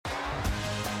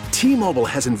T-Mobile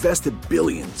has invested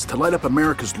billions to light up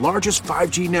America's largest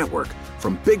 5G network,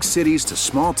 from big cities to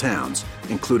small towns,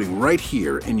 including right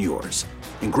here in yours.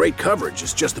 And great coverage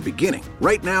is just the beginning.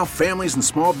 Right now, families and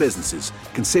small businesses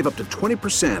can save up to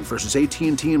 20% versus AT&T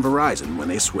and Verizon when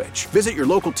they switch. Visit your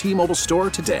local T-Mobile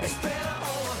store today.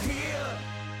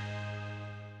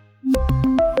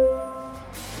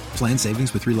 Plan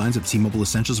savings with 3 lines of T-Mobile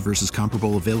Essentials versus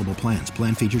comparable available plans.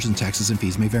 Plan features and taxes and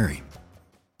fees may vary.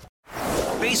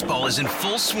 Baseball is in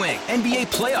full swing. NBA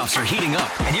playoffs are heating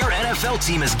up, and your NFL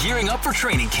team is gearing up for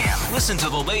training camp. Listen to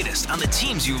the latest on the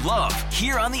teams you love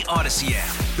here on the Odyssey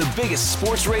app. The biggest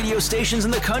sports radio stations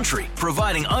in the country,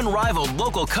 providing unrivaled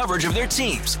local coverage of their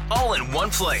teams, all in one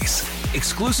place.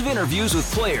 Exclusive interviews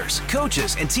with players,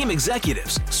 coaches, and team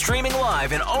executives, streaming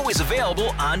live and always available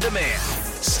on demand.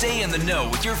 Stay in the know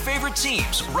with your favorite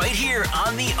teams right here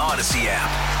on the Odyssey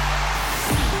app.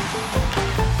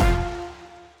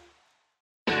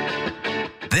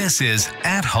 This is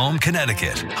At Home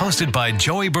Connecticut, hosted by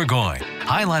Joey Burgoyne,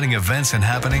 highlighting events and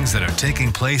happenings that are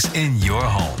taking place in your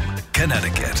home,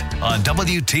 Connecticut, on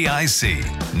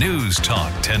WTIC News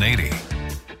Talk 1080.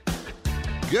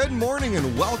 Good morning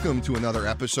and welcome to another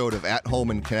episode of At Home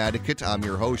in Connecticut. I'm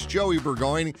your host, Joey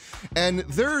Burgoyne, and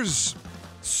there's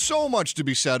so much to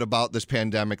be said about this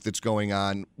pandemic that's going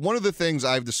on. One of the things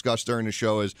I've discussed during the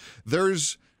show is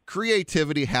there's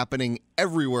creativity happening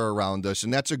everywhere around us,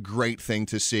 and that's a great thing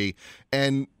to see.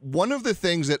 And one of the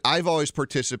things that I've always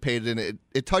participated in,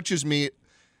 it touches me,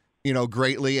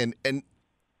 greatly. And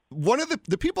one of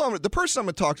the people, the person I'm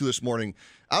going to talk to this morning,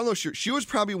 I don't know, she was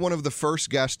probably one of the first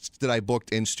guests that I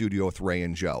booked in studio with Ray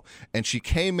and Joe. And she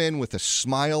came in with a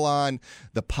smile on,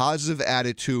 the positive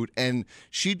attitude, and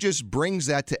she just brings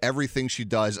that to everything she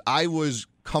does. I was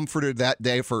comforted that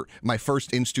day for my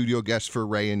first in-studio guest for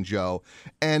Ray and Joe.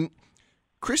 And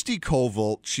Christy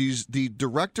Koval, she's the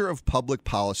Director of Public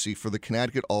Policy for the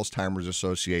Connecticut Alzheimer's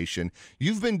Association.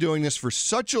 You've been doing this for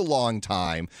such a long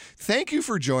time. Thank you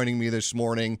for joining me this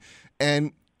morning.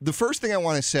 And the first thing I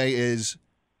want to say is,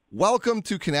 welcome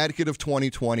to Connecticut of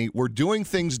 2020. We're doing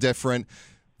things different.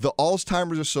 The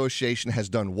Alzheimer's Association has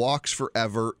done walks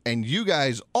forever, and you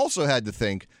guys also had to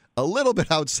think a little bit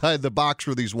outside the box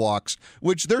for these walks,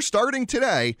 which they're starting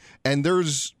today, and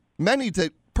there's many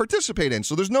to participate in.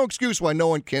 So there's no excuse why no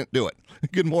one can't do it.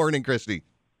 Good morning, Christy.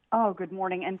 Oh, good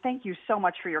morning, and thank you so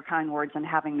much for your kind words and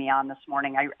having me on this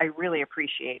morning. I really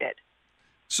appreciate it.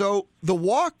 So the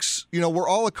walks, we're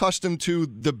all accustomed to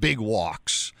the big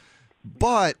walks,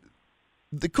 but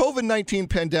the COVID-19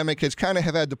 pandemic has kind of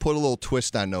had to put a little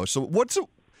twist on those. So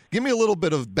give me a little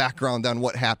bit of background on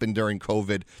what happened during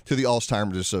COVID to the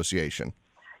Alzheimer's Association.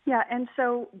 Yeah, and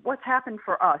so what's happened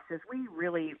for us is we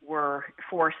really were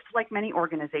forced, like many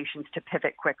organizations, to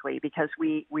pivot quickly because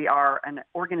we are an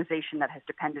organization that has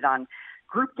depended on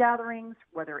group gatherings,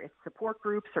 whether it's support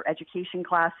groups or education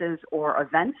classes or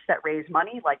events that raise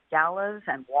money like galas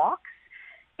and walks,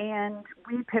 and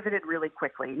we pivoted really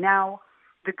quickly. Now,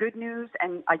 the good news,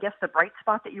 and I guess the bright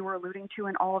spot that you were alluding to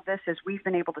in all of this, is we've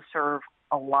been able to serve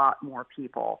a lot more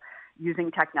people using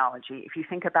technology. If you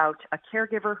think about a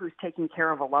caregiver who's taking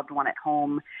care of a loved one at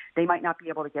home, they might not be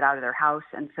able to get out of their house,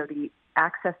 and so the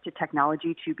access to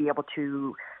technology to be able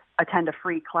to attend a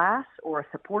free class or a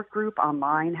support group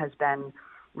online has been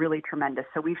really tremendous.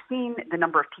 So we've seen the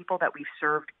number of people that we've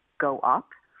served go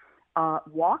up.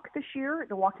 Walk this year,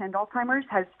 the Walk to End Alzheimer's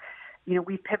has,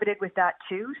 we've pivoted with that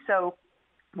too. So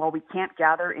while we can't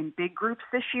gather in big groups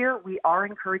this year, we are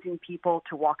encouraging people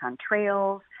to walk on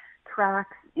trails,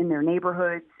 tracks in their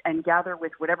neighborhoods, and gather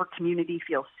with whatever community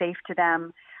feels safe to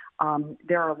them.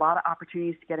 There are a lot of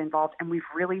opportunities to get involved, and we've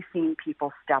really seen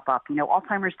people step up.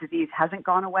 Alzheimer's disease hasn't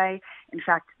gone away. In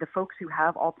fact, the folks who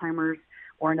have Alzheimer's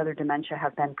or another dementia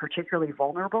have been particularly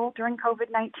vulnerable during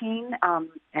COVID-19,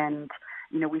 and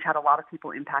we've had a lot of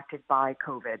people impacted by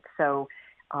COVID. So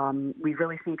we've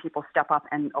really seen people step up,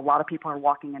 and a lot of people are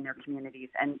walking in their communities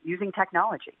and using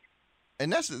technology.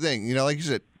 And that's the thing, like you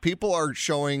said, people are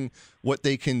showing what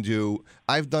they can do.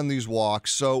 I've done these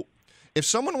walks. So if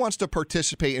someone wants to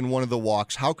participate in one of the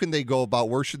walks, how can they go about?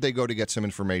 Where should they go to get some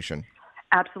information?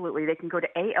 Absolutely. They can go to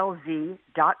alz.org/walk.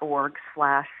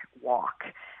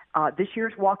 This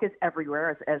year's walk is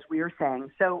everywhere, as we were saying.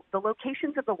 So the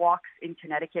locations of the walks in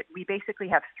Connecticut, we basically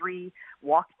have 3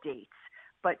 walk dates.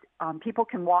 But people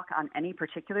can walk on any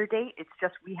particular date. It's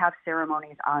just we have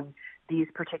ceremonies on these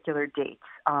particular dates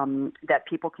that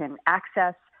people can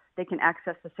access. They can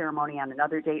access the ceremony on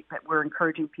another date, but we're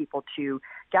encouraging people to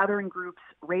gather in groups,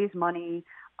 raise money,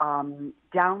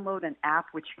 download an app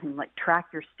which can track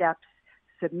your steps,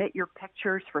 submit your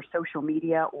pictures for social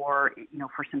media or,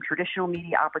 for some traditional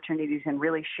media opportunities and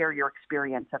really share your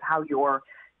experience of how you're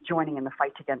joining in the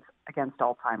fight against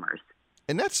Alzheimer's.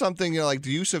 And that's something, like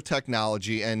the use of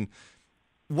technology. And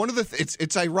one of the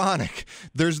it's ironic.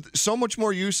 There's so much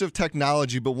more use of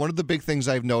technology, but one of the big things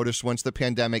I've noticed once the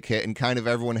pandemic hit and kind of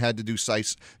everyone had to do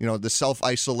the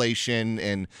self-isolation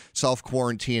and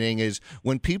self-quarantining is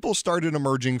when people started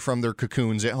emerging from their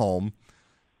cocoons at home,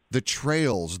 the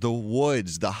trails, the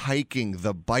woods, the hiking,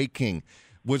 the biking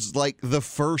was like the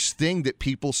first thing that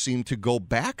people seemed to go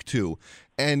back to.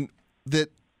 And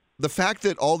that the fact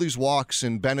that all these walks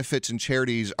and benefits and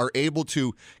charities are able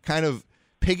to kind of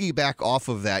piggyback off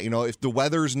of that. If the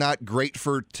weather's not great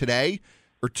for today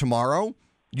or tomorrow,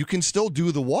 you can still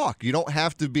do the walk. You don't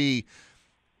have to be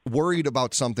worried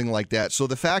about something like that. So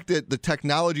the fact that the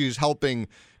technology is helping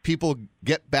people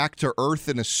get back to earth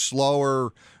in a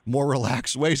slower, more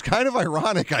relaxed way is kind of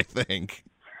ironic, I think.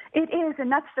 It is,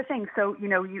 and that's the thing. So,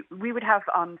 we would have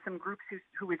some groups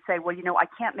who would say, well, I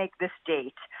can't make this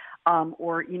date.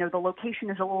 Or the location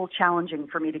is a little challenging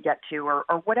for me to get to, or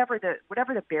whatever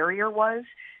the barrier was.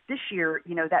 This year,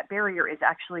 that barrier is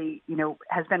actually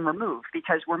has been removed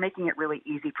because we're making it really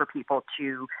easy for people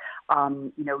to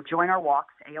join our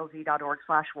walks,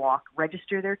 alz.org/walk,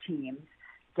 register their teams,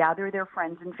 gather their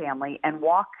friends and family, and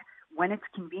walk when it's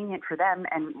convenient for them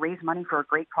and raise money for a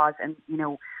great cause. And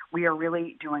we are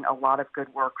really doing a lot of good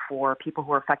work for people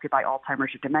who are affected by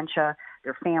Alzheimer's or dementia,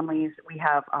 their families. We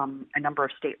have a number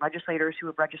of state legislators who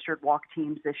have registered walk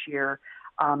teams this year,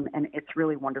 and it's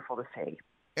really wonderful to see.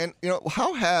 And,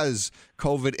 how has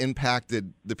COVID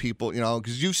impacted the people,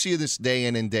 because you see this day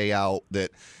in and day out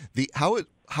that how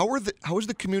is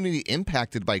the community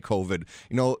impacted by COVID?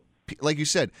 Like you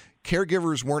said,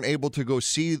 caregivers weren't able to go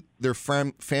see their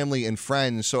family and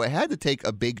friends, so it had to take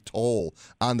a big toll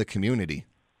on the community.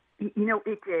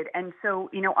 It did. And so,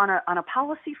 on a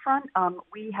policy front,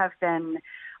 we have been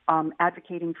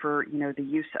advocating for, the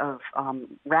use of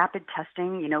rapid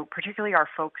testing, particularly our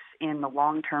folks in the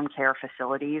long-term care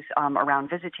facilities around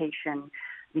visitation,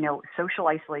 social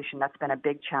isolation. That's been a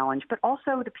big challenge, but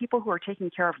also the people who are taking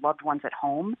care of loved ones at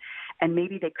home and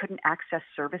maybe they couldn't access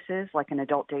services like an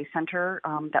adult day center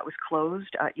that was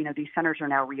closed. These centers are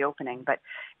now reopening, but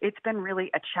it's been really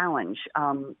a challenge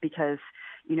because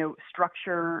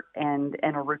structure and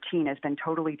a routine has been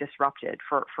totally disrupted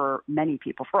for many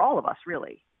people, for all of us,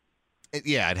 really.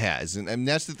 Yeah, it has. And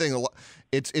that's the thing.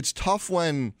 It's tough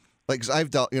when, like, 'cause I've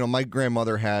dealt, my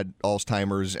grandmother had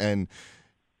Alzheimer's, and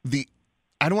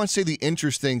I don't want to say the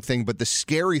interesting thing, but the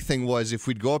scary thing was if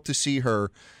we'd go up to see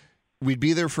her, we'd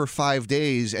be there for 5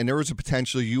 days, and there was a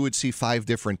potential you would see 5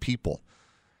 different people,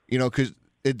 because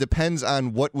it depends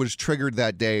on what was triggered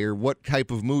that day or what type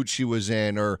of mood she was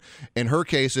in, or in her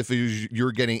case, if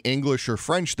you're getting English or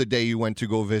French the day you went to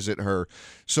go visit her.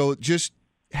 So just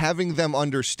having them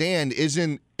understand it's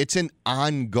an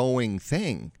ongoing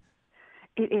thing.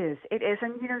 It is.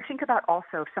 And, think about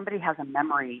also if somebody has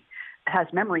memory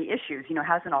issues,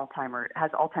 has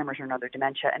Alzheimer's or another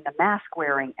dementia, and the mask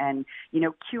wearing and,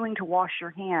 queuing to wash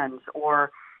your hands,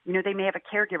 or, they may have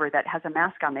a caregiver that has a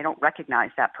mask on. They don't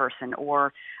recognize that person,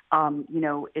 or,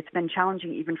 it's been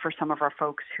challenging even for some of our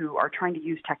folks who are trying to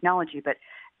use technology, but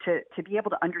to be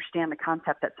able to understand the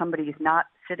concept that somebody is not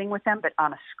sitting with them, but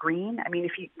on a screen. I mean,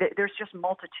 there's just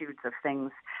multitudes of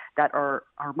things that are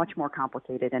much more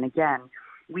complicated. And again,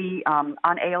 we, on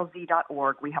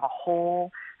alz.org, we have a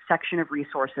whole section of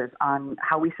resources on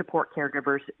how we support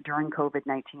caregivers during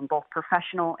COVID-19, both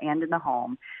professional and in the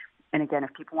home. And again,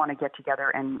 if people want to get together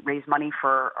and raise money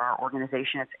for our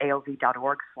organization, it's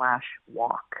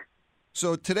alz.org/walk.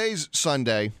 So today's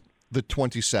Sunday, the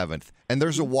 27th, and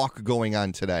there's a walk going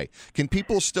on today. Can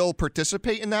people still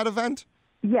participate in that event?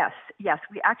 Yes. We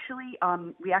actually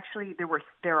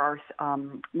there are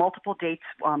multiple dates.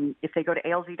 If they go to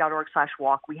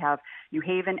alz.org/walk, we have New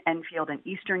Haven, Enfield, and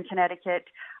Eastern Connecticut.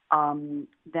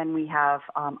 Then we have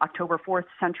October 4th,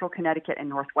 Central Connecticut and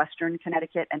Northwestern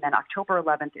Connecticut, and then October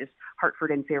 11th is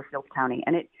Hartford and Fairfield County.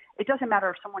 And it doesn't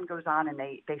matter if someone goes on and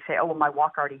they say, oh, well, my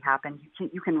walk already happened.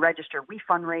 You can register. We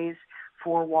fundraise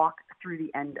for walk through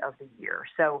the end of the year.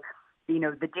 So,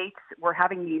 the dates, we're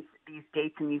having these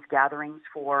dates and these gatherings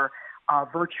for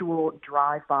virtual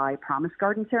drive-by Promise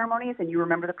Garden ceremonies, and you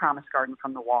remember the Promise Garden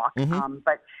from the walk. Mm-hmm.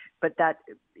 But that,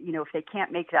 if they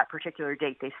can't make that particular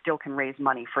date, they still can raise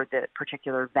money for the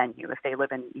particular venue if they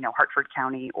live in, Hartford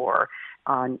County or,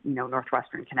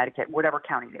 Northwestern Connecticut, whatever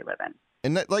county they live in.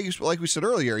 And that, like we said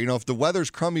earlier, if the weather's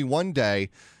crummy one day,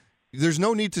 there's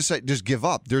no need to say just give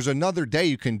up. There's another day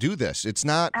you can do this. It's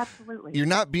not. Absolutely. You're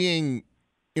not being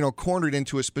cornered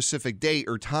into a specific date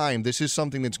or time. This is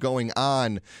something that's going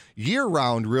on year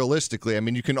round, realistically. I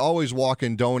mean, you can always walk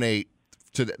and donate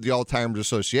to the Alzheimer's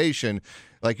Association.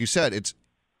 Like you said,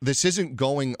 this isn't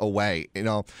going away.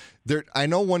 I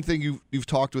know one thing you've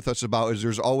talked with us about is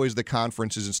there's always the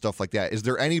conferences and stuff like that. Is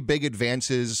there any big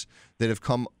advances that have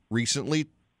come recently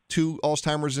to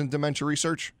Alzheimer's and dementia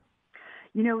research?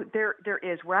 There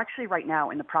is. We're actually right now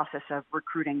in the process of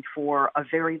recruiting for a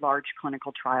very large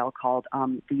clinical trial called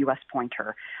the U.S.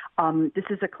 Pointer. This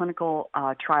is a clinical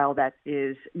trial that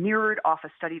is mirrored off a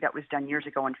study that was done years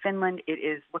ago in Finland. It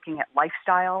is looking at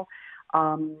lifestyle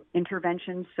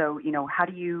interventions. So, how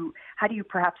do you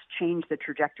perhaps change the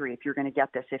trajectory if you're going to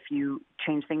get this? If you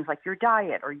change things like your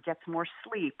diet, or you get some more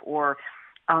sleep, or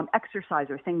exercise,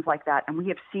 or things like that. And we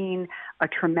have seen a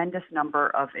tremendous number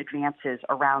of advances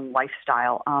around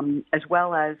lifestyle, as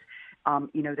well as,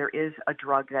 there is a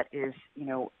drug that is,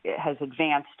 it has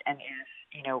advanced and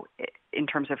is, in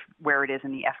terms of where it is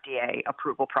in the FDA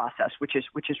approval process, which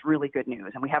is really good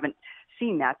news. And we haven't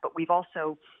seen that, but we've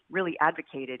also really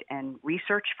advocated, and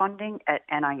research funding at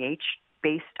NIH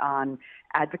based on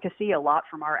advocacy, a lot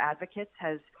from our advocates,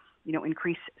 has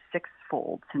increased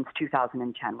sixfold since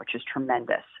 2010, which is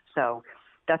tremendous. So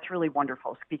that's really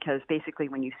wonderful, because basically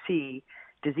when you see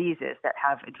diseases that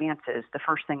have advances, the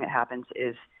first thing that happens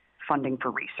is funding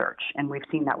for research. And we've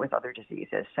seen that with other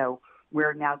diseases. So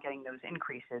we're now getting those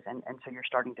increases, and so you're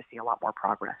starting to see a lot more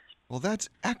progress. Well, that's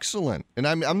excellent. And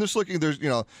I'm just looking, there's,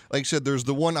 like I said, there's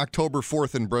the one October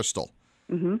 4th in Bristol.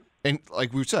 Mm-hmm. And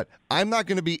like we've said, I'm not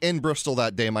going to be in Bristol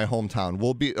that day, my hometown.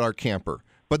 We'll be at our camper.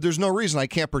 But there's no reason I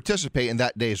can't participate in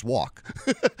that day's walk.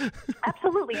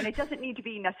 Absolutely, and it doesn't need to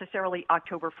be necessarily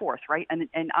October 4th, right? And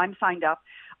I'm signed up.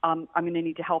 I'm going to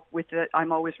need to help with it.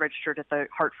 I'm always registered at the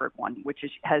Hartford one, which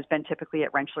has been typically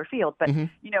at Rentschler Field. But,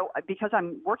 because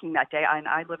I'm working that day, and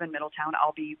I live in Middletown,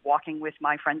 I'll be walking with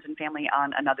my friends and family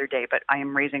on another day, but I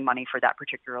am raising money for that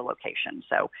particular location.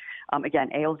 So, again,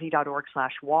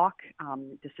 alz.org/walk.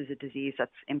 This is a disease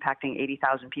that's impacting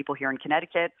 80,000 people here in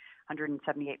Connecticut,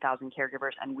 178,000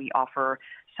 caregivers, and we offer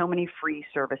so many free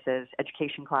services,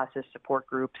 education classes, support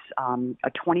groups,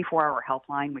 a 24-hour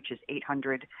helpline, which is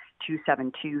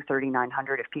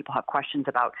 800-272-3900 if people have questions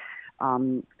about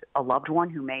a loved one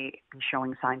who may be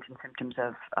showing signs and symptoms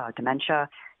of dementia.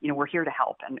 We're here to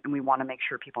help, and we want to make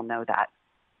sure people know that.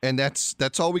 And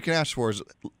that's all we can ask for, is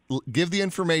give the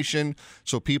information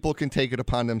so people can take it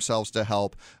upon themselves to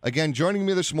help. Again, joining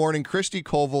me this morning, Christy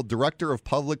Koval, Director of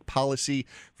Public Policy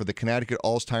for the Connecticut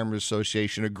Alzheimer's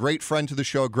Association, a great friend to the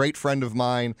show, a great friend of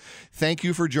mine. Thank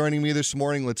you for joining me this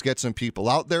morning. Let's get some people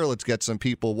out there. Let's get some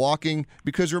people walking,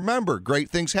 because remember, great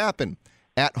things happen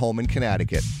at home in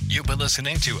Connecticut. You've been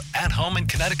listening to At Home in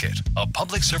Connecticut, a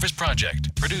public service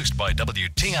project produced by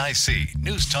WTIC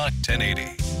News Talk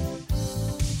 1080.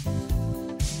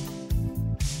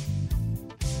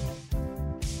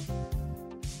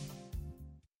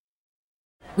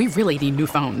 We really need new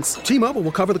phones. T-Mobile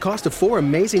will cover the cost of 4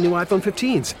 amazing new iPhone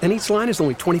 15s, and each line is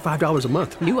only $25 a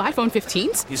month. New iPhone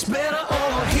 15s? It's better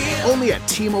over here. Only at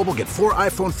T-Mobile, get 4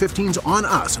 iPhone 15s on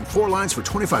us and 4 lines for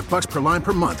 $25 per line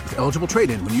per month with eligible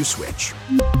trade-in when you switch.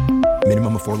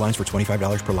 Minimum of 4 lines for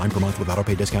 $25 per line per month with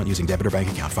autopay discount using debit or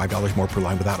bank account. $5 more per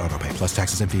line without autopay, plus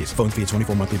taxes and fees. Phone fee at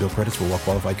 24 monthly bill credits for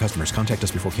well-qualified customers. Contact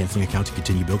us before canceling account to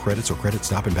continue bill credits or credit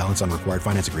stop and balance on required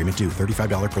finance agreement due.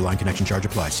 $35 per line connection charge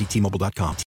applies. See T-Mobile.com.